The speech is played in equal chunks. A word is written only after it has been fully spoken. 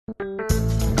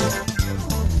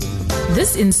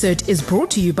This insert is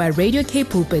brought to you by Radio K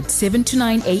Pulpit 7 to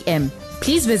 9 a.m.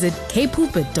 Please visit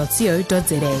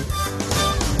kpulpit.co.za.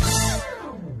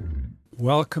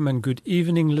 Welcome and good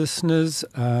evening, listeners.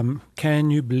 Can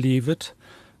you believe it?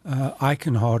 I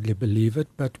can hardly believe it,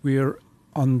 but we're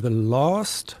on the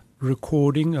last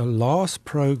recording, a last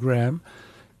program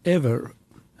ever,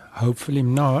 hopefully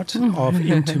not, of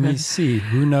Intimacy.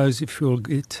 Who knows if we'll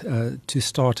get to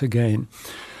start again.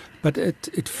 But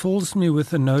it fills me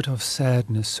with a note of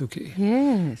sadness, Soekie.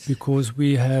 Yes. Because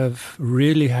we have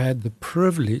really had the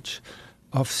privilege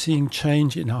of seeing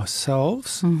change in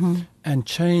ourselves and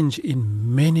change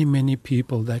in many, many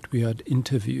people that we had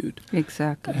interviewed.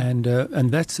 Exactly. And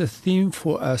that's a theme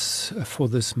for us for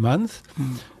this month,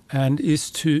 and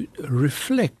is to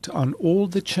reflect on all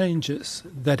the changes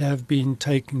that have been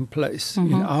taking place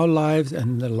in our lives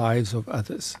and the lives of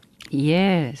others.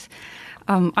 Yes.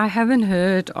 I haven't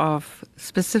heard of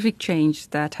specific change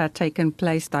that had taken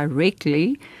place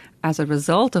directly as a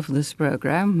result of this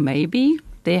program. Maybe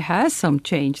there has some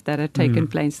change that had taken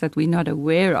place that we're not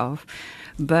aware of.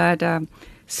 But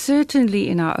certainly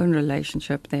in our own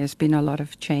relationship, there's been a lot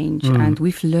of change and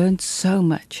we've learned so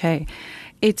much. Hey,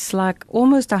 it's like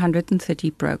almost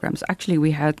 130 programs. Actually,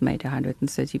 we had made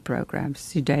 130 programs.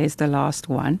 Today is the last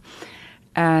one.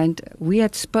 And we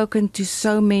had spoken to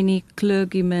so many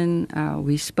clergymen.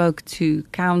 We spoke to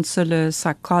counselors,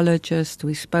 psychologists.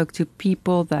 We spoke to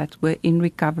people that were in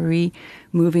recovery,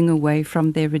 moving away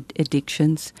from their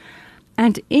addictions.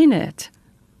 And in it,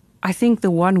 I think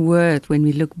the one word, when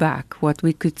we look back, what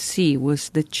we could see was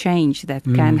the change that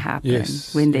can happen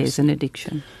when there's an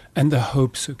addiction. And the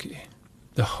hope, Soekie,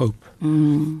 the hope.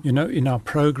 You know, in our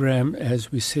program,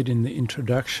 as we said in the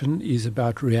introduction, is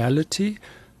about reality,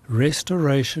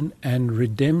 restoration and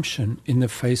redemption in the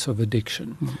face of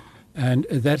addiction. And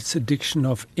that's addiction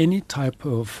of any type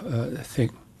of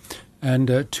thing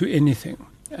and to anything.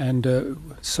 And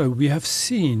so we have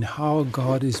seen how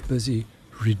God is busy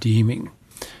redeeming.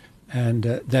 And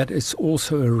that is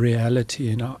also a reality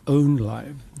in our own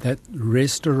life, that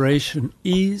restoration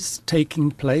is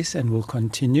taking place and will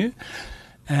continue,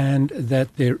 and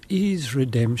that there is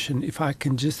redemption. If I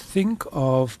can just think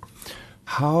of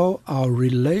how our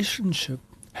relationship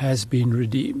has been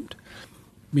redeemed.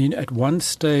 I mean, at one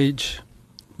stage,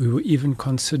 we were even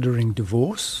considering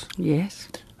divorce. Yes.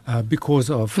 Because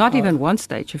of... Not even one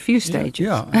stage, a few stages.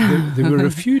 Yeah, there were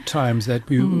a few times that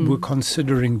we were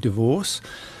considering divorce.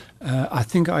 I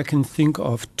think I can think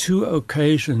of 2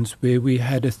 occasions where we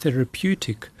had a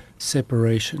therapeutic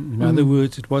separation. In other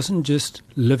words, it wasn't just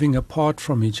living apart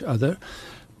from each other,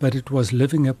 but it was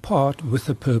living apart with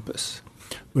a purpose.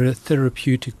 With a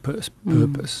therapeutic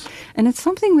purpose. And it's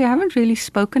something we haven't really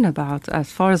spoken about as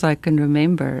far as I can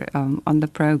remember on the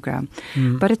program.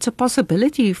 But it's a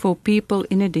possibility for people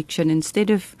in addiction, instead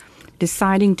of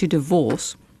deciding to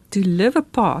divorce, to live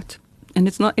apart. And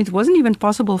it wasn't even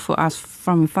possible for us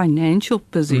from a financial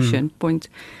position point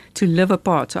to live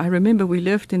apart. So I remember we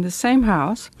lived in the same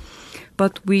house,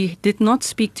 but we did not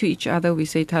speak to each other. We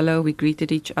said hello, we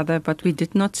greeted each other, but we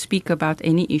did not speak about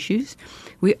any issues.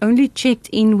 We only checked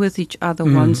in with each other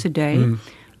once a day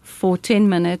for 10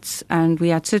 minutes, and we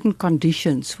had certain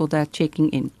conditions for that checking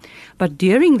in. But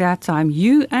during that time,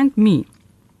 you and me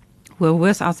were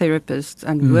with our therapists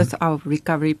and with our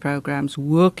recovery programs,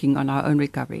 working on our own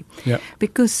recovery. Yeah.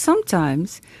 Because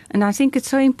sometimes, and I think it's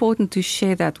so important to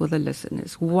share that with the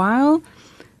listeners, while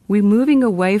we're moving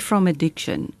away from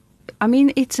addiction, I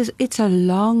mean, it's a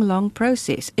long, long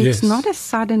process. It's not a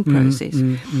sudden process.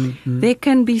 There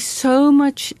can be so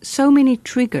many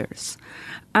triggers.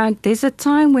 And there's a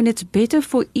time when it's better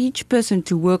for each person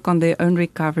to work on their own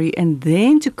recovery and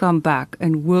then to come back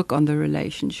and work on the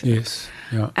relationship. Yes.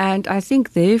 Yeah. And I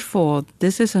think, therefore,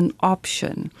 this is an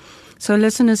option. So,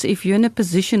 listeners, if you're in a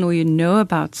position or you know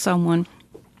about someone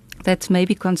that's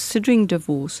maybe considering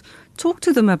divorce, talk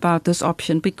to them about this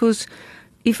option, because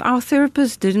if our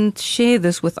therapist didn't share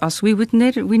this with us, we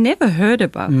never heard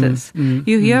about this.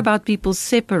 You hear about people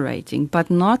separating, but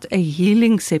not a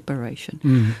healing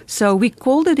separation. So we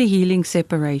called it a healing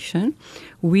separation.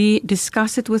 We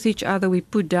discuss it with each other. We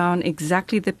put down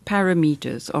exactly the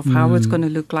parameters of how it's going to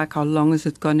look like, how long is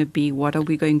it going to be, what are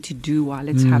we going to do while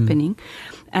it's happening,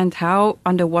 and how,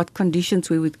 under what conditions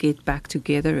we would get back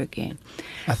together again.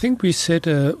 I think we set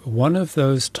one of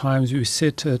those times, we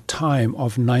set a time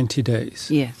of 90 days.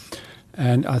 Yes.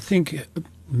 And I think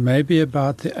maybe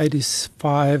about the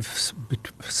 85,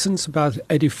 since about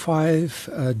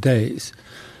 85 days,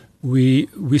 we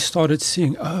started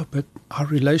seeing, but our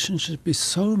relationship is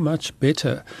so much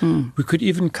better. We could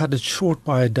even cut it short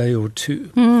by a day or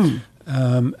two.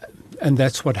 And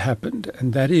that's what happened.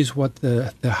 And that is what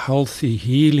the healthy,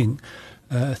 healing,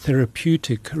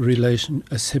 therapeutic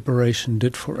separation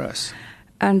did for us.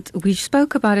 And we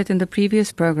spoke about it in the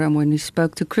previous program when we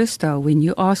spoke to Christo, when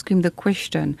you ask him the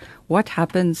question, what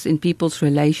happens in people's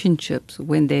relationships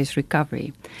when there's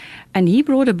recovery? And he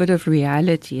brought a bit of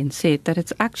reality and said that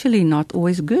it's actually not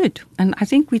always good. And I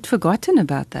think we'd forgotten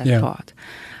about that part.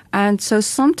 And so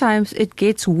sometimes it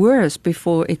gets worse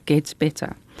before it gets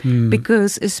better.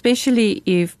 Because especially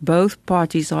if both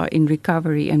parties are in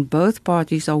recovery and both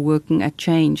parties are working at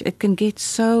change, it can get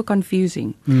so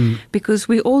confusing because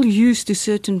we're all used to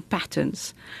certain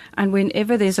patterns. And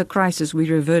whenever there's a crisis, we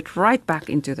revert right back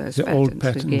into those patterns. The old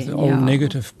patterns, again. the old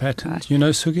negative patterns. Right. You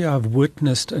know, Soekie, I've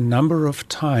witnessed a number of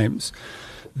times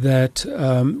that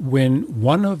when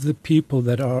one of the people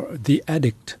that are the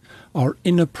addict are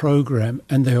in a program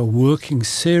and they are working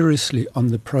seriously on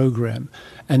the program,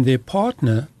 and their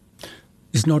partner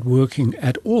is not working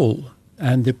at all,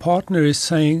 and the partner is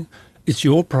saying, it's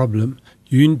your problem,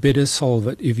 you better solve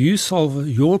it. If you solve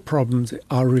your problems,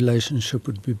 our relationship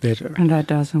would be better. And that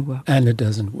doesn't work. And it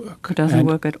doesn't work. It doesn't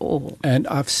work at all. And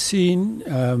I've seen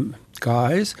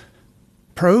guys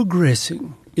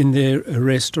progressing in their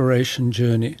restoration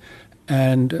journey,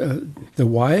 and the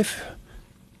wife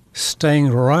staying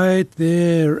right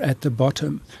there at the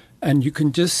bottom. And you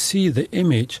can just see the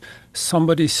image,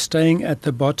 somebody staying at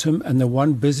the bottom and the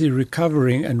one busy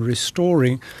recovering and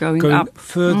restoring, going up.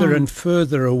 further and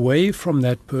further away from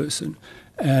that person.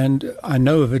 And I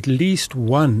know of at least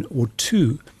one or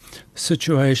two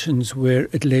situations where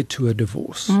it led to a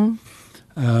divorce.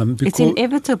 It's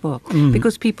inevitable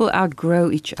because people outgrow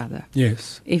each other.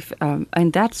 Yes.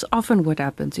 And that's often what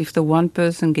happens if the one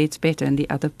person gets better and the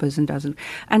other person doesn't.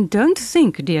 And don't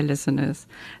think, dear listeners,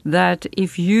 that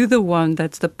if you're the one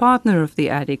that's the partner of the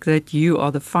addict, that you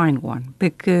are the fine one,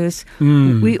 because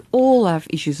we all have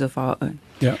issues of our own.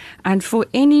 Yeah. And for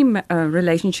any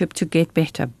relationship to get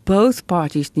better, both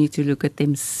parties need to look at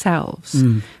themselves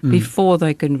before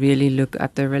they can really look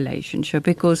at the relationship.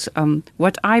 Because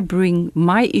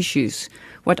my issues,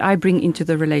 what I bring into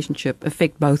the relationship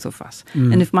affect both of us.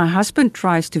 And if my husband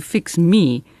tries to fix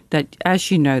me, that, as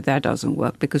you know, that doesn't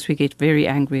work because we get very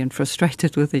angry and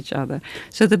frustrated with each other.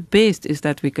 So the best is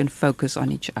that we can focus on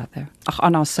each other,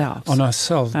 on ourselves. On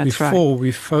ourselves, That's before right.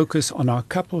 we focus on our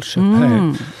coupleship.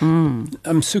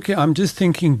 Soekie, I'm just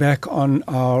thinking back on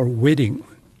our wedding.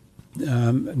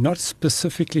 Not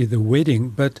specifically the wedding,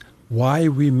 but why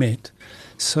we met.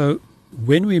 So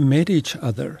when we met each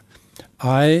other,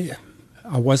 I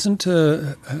wasn't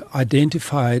an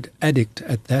identified addict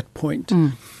at that point.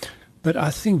 But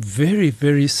I think very,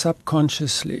 very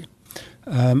subconsciously,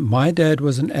 my dad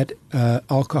was an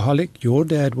alcoholic, your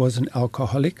dad was an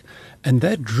alcoholic, and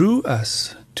that drew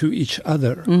us to each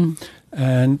other.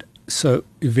 And so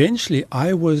eventually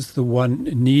I was the one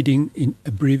needing, in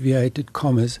abbreviated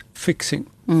commas, fixing.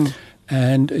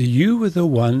 And you were the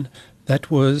one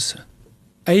that was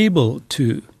able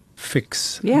to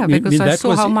fix. Yeah, because I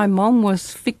saw how my mom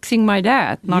was fixing my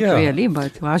dad. Not really,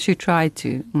 but how she tried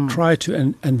to. Try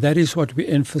to, and that is what we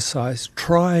emphasize,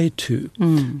 try to.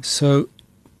 So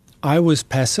I was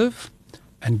passive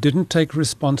and didn't take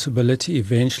responsibility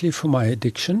eventually for my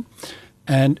addiction.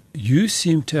 And you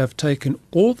seem to have taken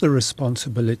all the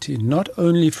responsibility, not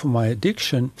only for my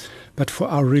addiction, but for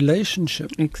our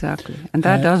relationship. Exactly. And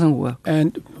that doesn't work.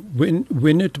 And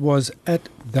when it was at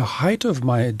the height of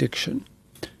my addiction,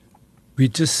 we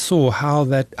just saw how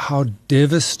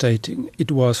devastating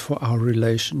it was for our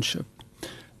relationship.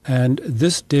 And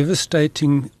this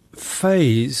devastating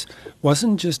phase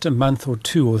wasn't just a month or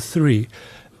 2 or 3.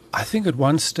 I think at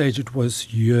one stage it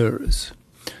was years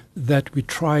that we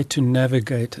tried to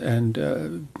navigate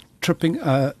and tripping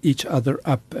each other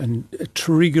up and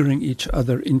triggering each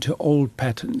other into old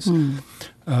patterns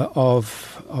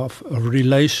of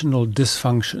relational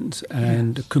dysfunctions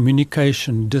and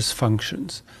communication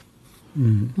dysfunctions.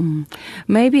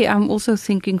 Maybe I'm also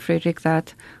thinking, Frederik,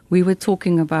 that we were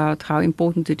talking about how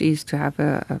important it is to have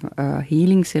a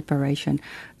healing separation.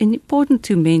 And important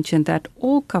to mention that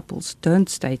all couples don't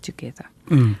stay together.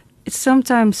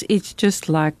 Sometimes it's just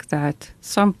like that.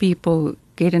 Some people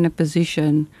get in a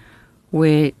position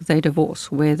where they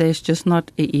divorce, where there's just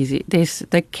not easy.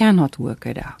 They cannot work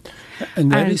it out.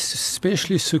 And that is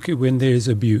especially, Soekie, when there is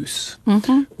abuse,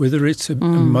 whether it's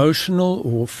emotional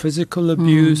or physical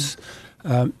abuse.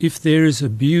 If there is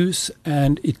abuse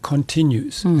and it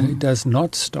continues and it does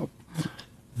not stop,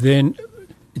 then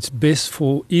it's best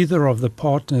for either of the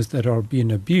partners that are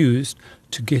being abused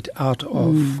to get out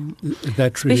of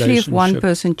that Especially relationship. if one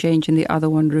person changes and the other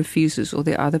one refuses, or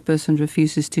the other person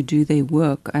refuses to do their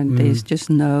work, and there's just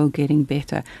no getting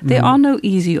better. There are no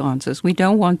easy answers. We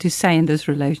don't want to say in this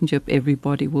relationship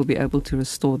everybody will be able to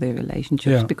restore their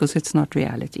relationships, because it's not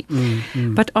reality.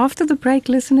 But after the break,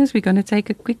 listeners, we're going to take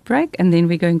a quick break, and then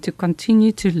we're going to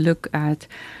continue to look at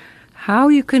how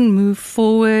you can move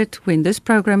forward when this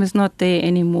program is not there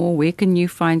anymore. Where can you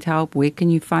find help? Where can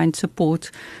you find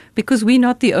support? Because we're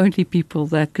not the only people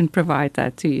that can provide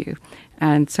that to you.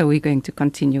 And so we're going to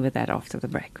continue with that after the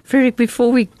break. Frederik,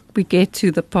 before we get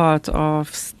to the part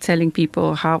of telling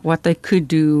people what they could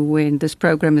do when this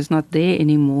program is not there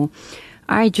anymore,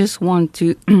 I just want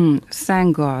to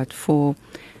thank God for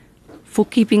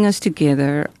keeping us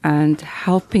together and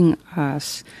helping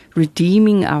us,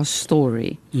 redeeming our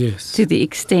story to the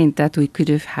extent that we could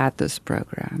have had this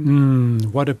program.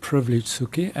 What a privilege,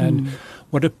 Soekie, and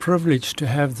what a privilege to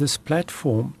have this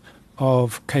platform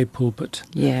of K Pulpit.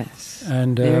 Yes,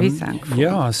 and very thankful.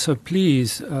 Yeah, so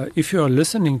please, if you are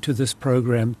listening to this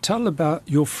program, tell about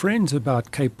your friends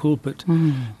about K Pulpit,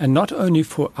 and not only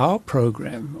for our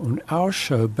program, on our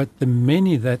show, but the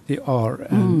many that there are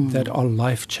and that are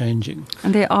life-changing.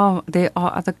 And there are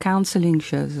other counseling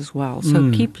shows as well,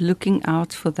 so keep looking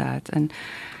out for that. And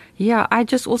yeah, I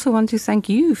just also want to thank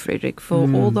you, Frederik, for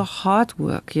all the hard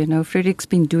work. You know, Frederik's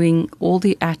been doing all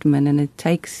the admin, and it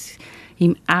takes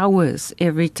him hours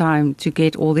every time to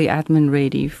get all the admin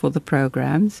ready for the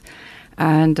programs.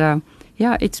 And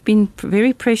it's been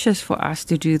very precious for us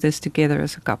to do this together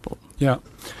as a couple. Yeah,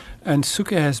 and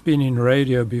Soekie has been in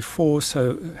radio before,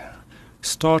 so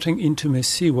starting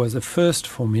Intimacy was a first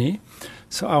for me.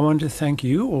 So I want to thank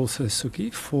you also,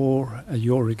 Soekie, for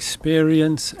your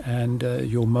experience and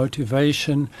your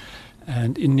motivation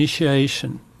and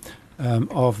initiation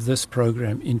of this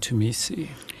program, Intimacy.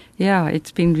 Yeah,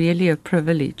 it's been really a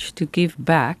privilege to give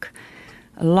back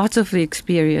a lot of the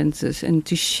experiences and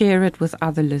to share it with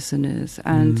other listeners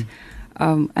and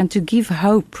to give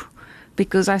hope.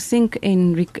 Because I think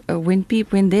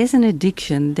when there's an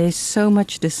addiction, there's so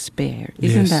much despair,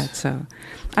 isn't that so?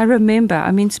 I remember,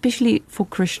 especially for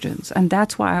Christians, and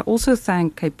that's why I also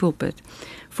thank K Pulpit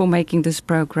for making this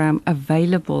program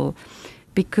available,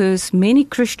 because many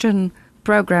Christian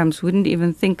programs wouldn't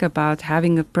even think about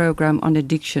having a program on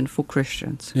addiction for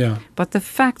Christians. Yeah. But the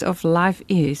fact of life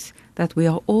is that we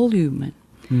are all human,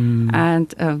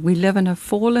 and we live in a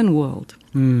fallen world.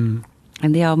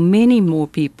 And there are many more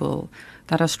people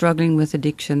that are struggling with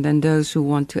addiction than those who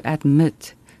want to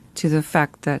admit to the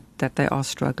fact that they are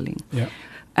struggling. Yeah.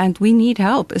 And we need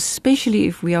help, especially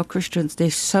if we are Christians.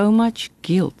 There's so much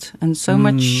guilt and so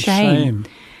much shame.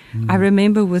 I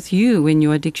remember with you when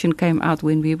your addiction came out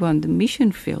when we were on the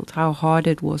mission field, how hard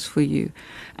it was for you.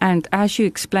 And as you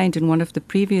explained in one of the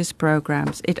previous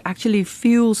programs, it actually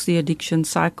fuels the addiction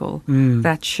cycle,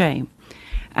 that shame.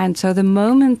 And so the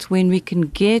moment when we can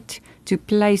get to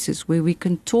places where we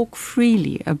can talk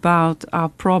freely about our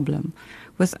problem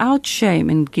without shame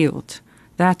and guilt,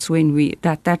 that's when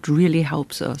that really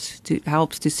helps us,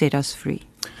 helps to set us free.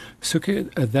 Soekie,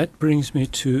 that brings me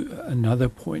to another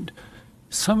point.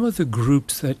 Some of the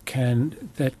groups that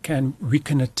we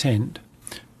can attend,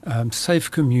 safe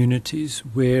communities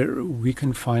where we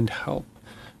can find help.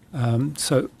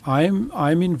 So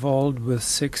I'm involved with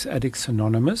Sex Addicts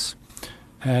Anonymous,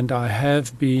 and I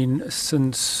have been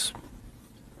since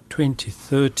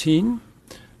 2013,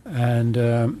 and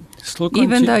still continue.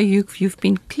 Even though you've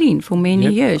been clean for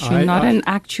many years, you're not an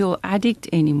actual addict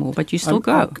anymore, but you still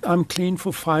go. I'm clean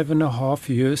for 5.5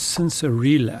 years since a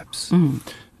relapse.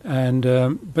 And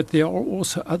but there are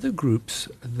also other groups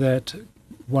that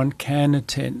one can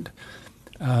attend.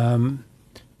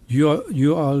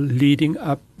 You are leading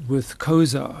up with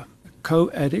COSA,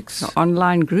 Co-Addicts. An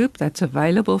online group that's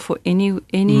available for any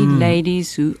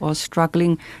ladies who are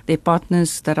struggling, their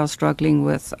partners that are struggling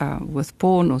with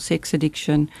porn or sex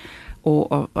addiction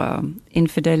or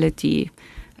infidelity.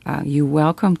 You're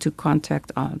welcome to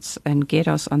contact us and get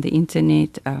us on the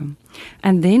internet.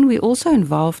 And then we're also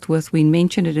involved with, we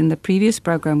mentioned it in the previous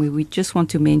program, we just want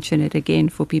to mention it again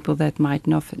for people that might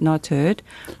not heard,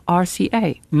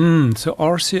 RCA. So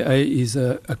RCA is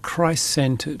a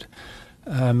Christ-centered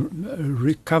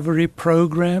recovery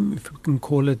program, if we can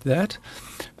call it that.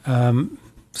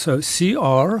 So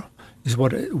CR is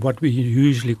what we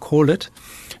usually call it.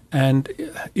 And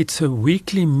it's a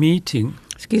weekly meeting.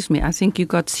 Excuse me, I think you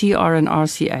got CR and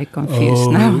RCA confused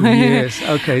now. Yes,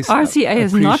 okay. So RCA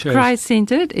is not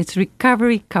Christ-centered, it's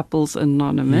Recovery Couples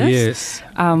Anonymous. Yes,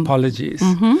 apologies.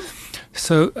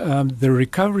 So the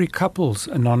Recovery Couples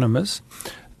Anonymous,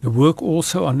 They work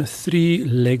also on a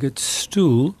 3-legged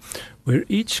stool where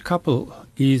each couple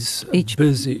is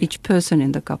busy. Each person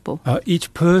in the couple.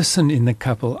 Each person in the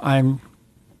couple. I'm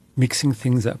mixing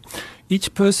things up.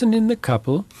 Each person in the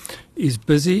couple is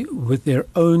busy with their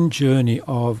own journey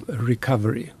of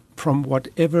recovery from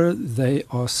whatever they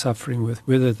are suffering with,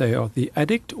 whether they are the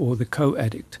addict or the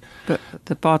co-addict.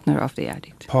 The partner of the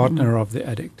addict. Partner of the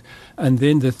addict. And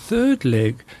then the third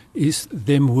leg is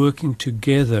them working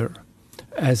together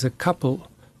as a couple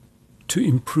to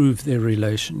improve their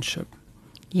relationship.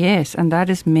 Yes, and that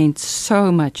has meant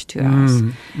so much to us.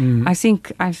 I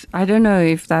think, I don't know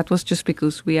if that was just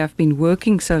because we have been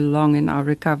working so long in our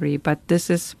recovery, but this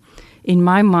is, in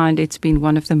my mind, it's been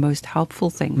one of the most helpful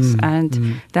things.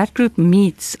 That group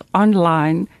meets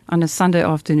online on a Sunday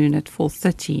afternoon at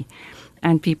 4:30,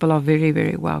 and people are very,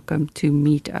 very welcome to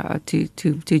meet,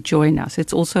 to join us.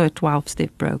 It's also a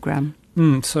 12-step program.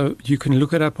 So you can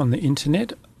look it up on the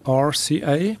internet,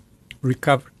 RCA,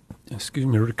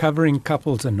 Recovering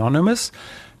Couples Anonymous,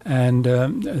 and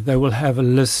they will have a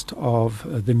list of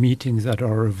the meetings that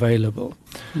are available.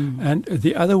 And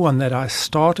the other one that I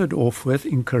started off with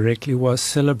incorrectly was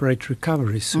Celebrate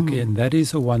Recovery, Soekie, and that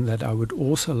is the one that I would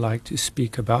also like to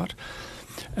speak about.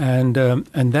 And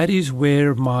that is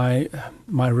where my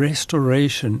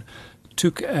restoration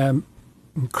took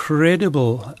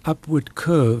incredible upward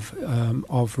curve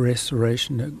of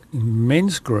restoration,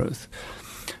 immense growth.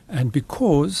 And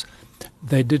because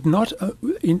they did not,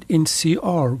 in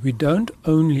CR, we don't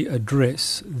only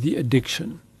address the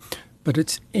addiction, but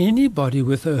it's anybody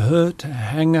with a hurt, a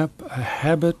hang-up, a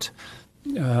habit,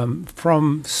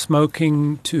 from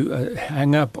smoking to a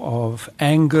hang-up of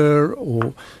anger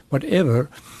or whatever.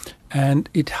 And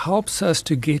it helps us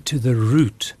to get to the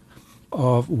root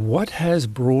of what has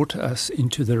brought us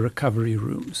into the recovery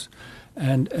rooms.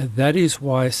 And that is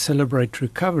why Celebrate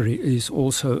Recovery is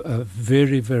also a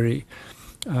very, very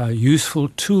useful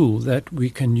tool that we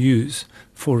can use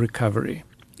for recovery.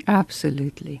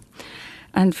 Absolutely.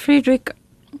 And Frederik,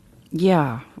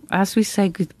 as we say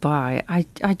goodbye,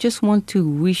 I just want to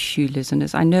wish you,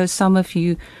 listeners, I know some of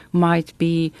you might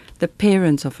be the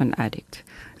parents of an addict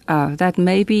that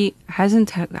maybe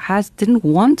didn't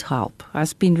want help,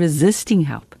 has been resisting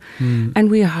help. And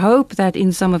we hope that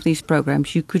in some of these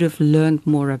programs you could have learned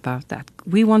more about that.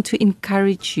 We want to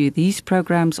encourage you. These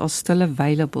programs are still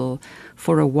available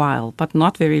for a while, but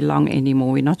not very long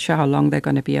anymore. We're not sure how long they're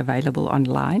going to be available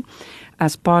online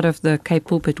as part of the Cape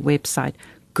Pulpit website.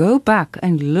 Go back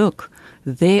and look.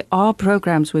 There are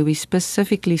programs where we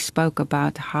specifically spoke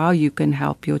about how you can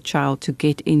help your child to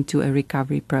get into a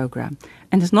recovery program.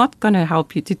 And it's not going to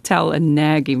help you to tell and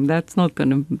nag him. That's not going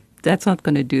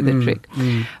to do the trick.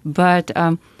 But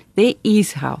there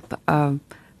is help.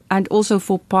 And also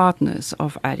for partners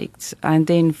of addicts, and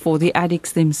then for the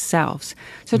addicts themselves.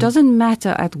 So it doesn't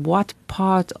matter at what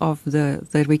part of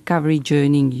the recovery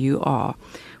journey you are.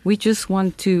 We just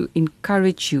want to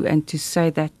encourage you and to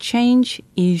say that change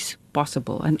is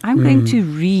possible. And I'm going to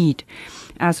read,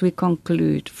 as we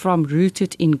conclude, from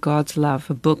Rooted in God's Love,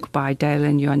 a book by Dale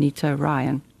and Juanita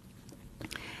Ryan.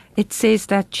 It says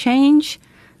that change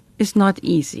is not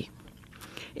easy.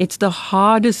 It's the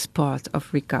hardest part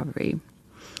of recovery.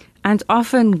 And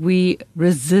often we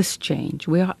resist change.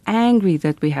 We are angry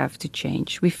that we have to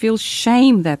change. We feel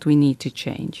shame that we need to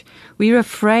change. We are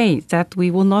afraid that we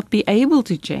will not be able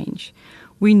to change.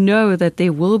 We know that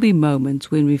there will be moments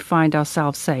when we find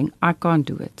ourselves saying, I can't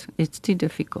do it. It's too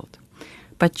difficult.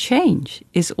 But change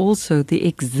is also the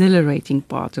exhilarating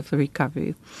part of the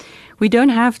recovery. We don't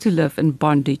have to live in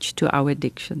bondage to our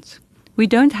addictions. We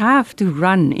don't have to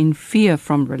run in fear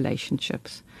from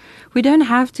relationships. We don't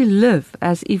have to live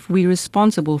as if we're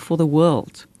responsible for the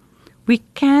world. We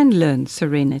can learn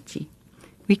serenity.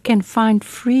 We can find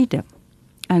freedom.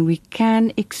 And we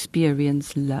can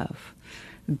experience love.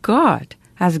 God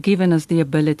has given us the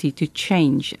ability to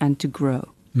change and to grow.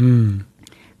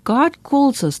 God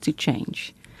calls us to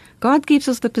change. God gives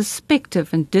us the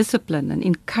perspective and discipline and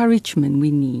encouragement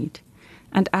we need.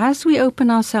 And as we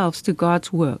open ourselves to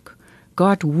God's work,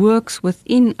 God works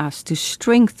within us to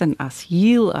strengthen us,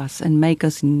 heal us, and make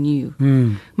us new.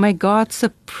 May God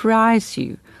surprise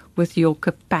you with your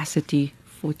capacity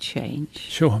for change.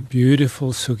 Sure,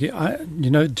 beautiful, Soekie.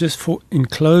 In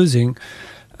closing,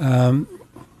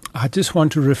 I just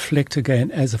want to reflect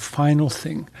again as a final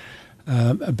thing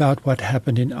about what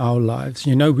happened in our lives.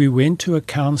 We went to a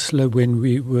counselor when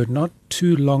we were not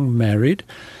too long married,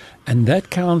 and that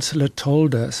counselor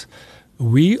told us,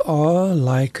 we are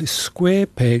like a square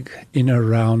peg in a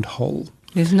round hole.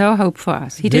 There's no hope for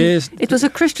us. It was a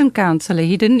Christian counselor.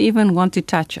 He didn't even want to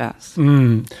touch us.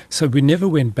 So we never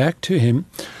went back to him.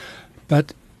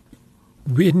 But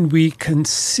when we can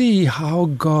see how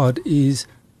God is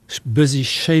busy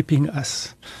shaping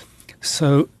us,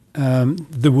 so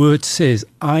the word says,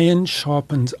 iron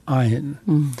sharpens iron.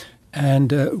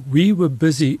 And we were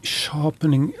busy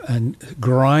sharpening and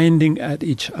grinding at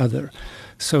each other.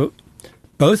 So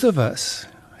both of us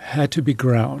had to be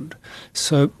ground.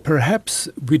 So perhaps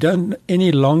we don't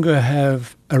any longer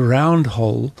have a round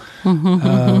hole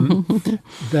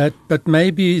but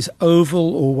maybe is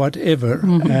oval or whatever.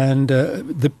 And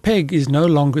the peg is no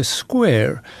longer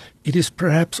square. It is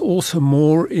perhaps also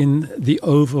more in the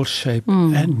oval shape.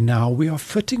 And now we are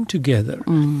fitting together.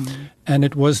 And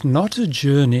it was not a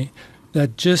journey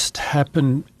that just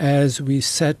happened as we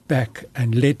sat back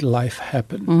and let life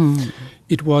happen.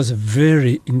 It was a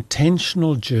very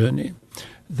intentional journey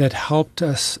that helped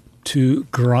us to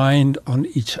grind on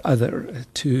each other,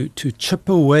 to chip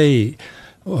away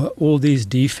all these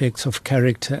defects of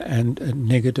character and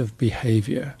negative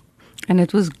behavior. And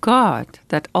it was God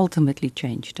that ultimately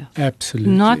changed us.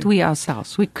 Absolutely. Not we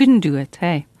ourselves. We couldn't do it,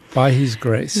 hey? By His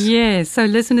grace. Yes. So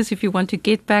listeners, if you want to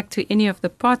get back to any of the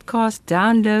podcasts,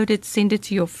 download it, send it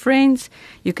to your friends.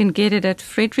 You can get it at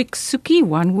Frederik Soekie,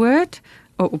 one word.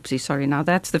 Oh, oopsie, sorry. Now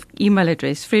that's the email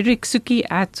address, Frederik Soekie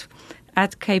at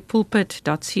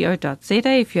kpulpit.co.za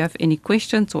if you have any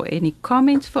questions or any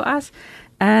comments for us.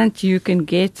 And you can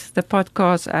get the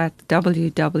podcast at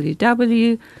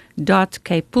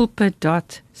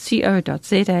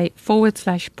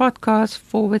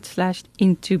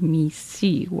www.kpulpit.co.za/podcast/into me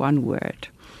see, one word.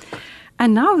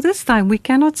 And now this time we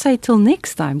cannot say till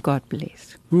next time, God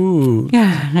bless. Ooh.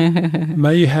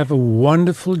 May you have a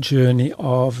wonderful journey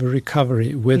of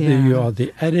recovery, whether you are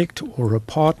the addict or a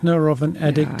partner of an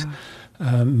addict.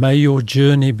 May your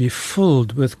journey be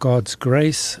filled with God's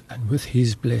grace and with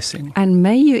His blessing. And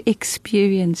may you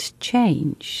experience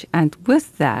change. And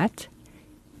with that,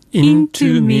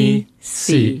 into me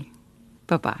see.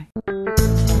 Bye-bye.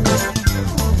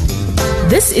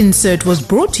 This insert was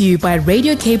brought to you by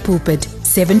Radio K Pulpit,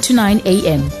 7 to 9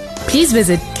 a.m. Please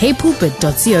visit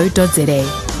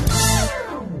kpulpit.co.za.